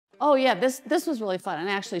Oh yeah, this was really fun. And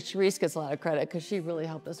actually, Charisse gets a lot of credit because she really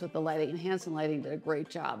helped us with the lighting. And Hanson Lighting did a great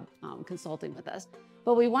job consulting with us.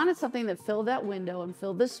 But we wanted something that filled that window and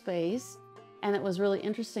filled the space. And it was really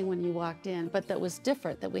interesting when you walked in, but that was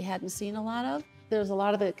different, that we hadn't seen a lot of. There's a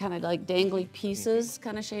lot of the kind of like dangly pieces,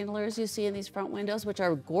 kind of chandeliers you see in these front windows, which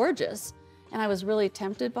are gorgeous. And I was really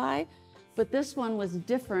tempted by. But this one was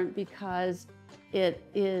different because it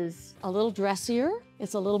is a little dressier.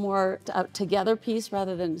 It's a little more together piece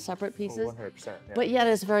rather than separate pieces. 100%. Yeah. But yet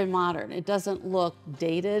it's very modern. It doesn't look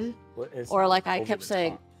dated or like I kept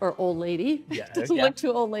saying, or old lady. Yeah, It doesn't look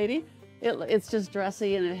too old lady. It's just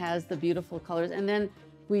dressy and it has the beautiful colors. And then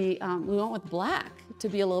we went with black to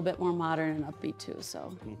be a little bit more modern and upbeat too.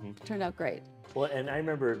 So it turned out great. Well, and I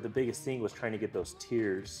remember the biggest thing was trying to get those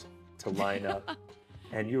tiers to line up.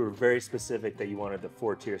 And you were very specific that you wanted the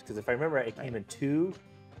 4 tiers. Because if I remember, it came in 2.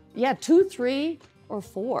 Yeah, 2, 3, or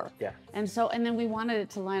 4. Yeah. And then we wanted it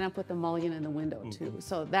to line up with the mullion in the window too.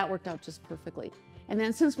 So that worked out just perfectly. And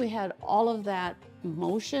then since we had all of that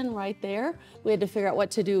motion right there, we had to figure out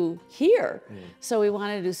what to do here. So we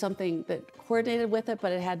wanted to do something that coordinated with it,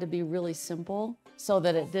 but it had to be really simple so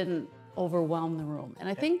that it didn't overwhelm the room. And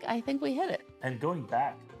I think we hit it. And going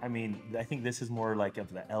back, I mean, I think this is more like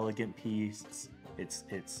of the elegant piece.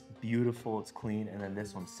 It's beautiful, it's clean, and then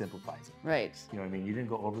this one simplifies it. Right. You know what I mean? You didn't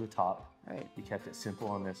go over the top. Right. You kept it simple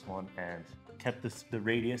on this one and kept the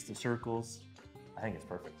radius, the circles. I think it's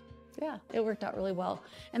perfect. Yeah, it worked out really well.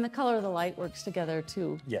 And the color of the light works together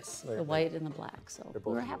too. Yes. The white and the black, so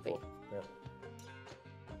we were happy. Yeah.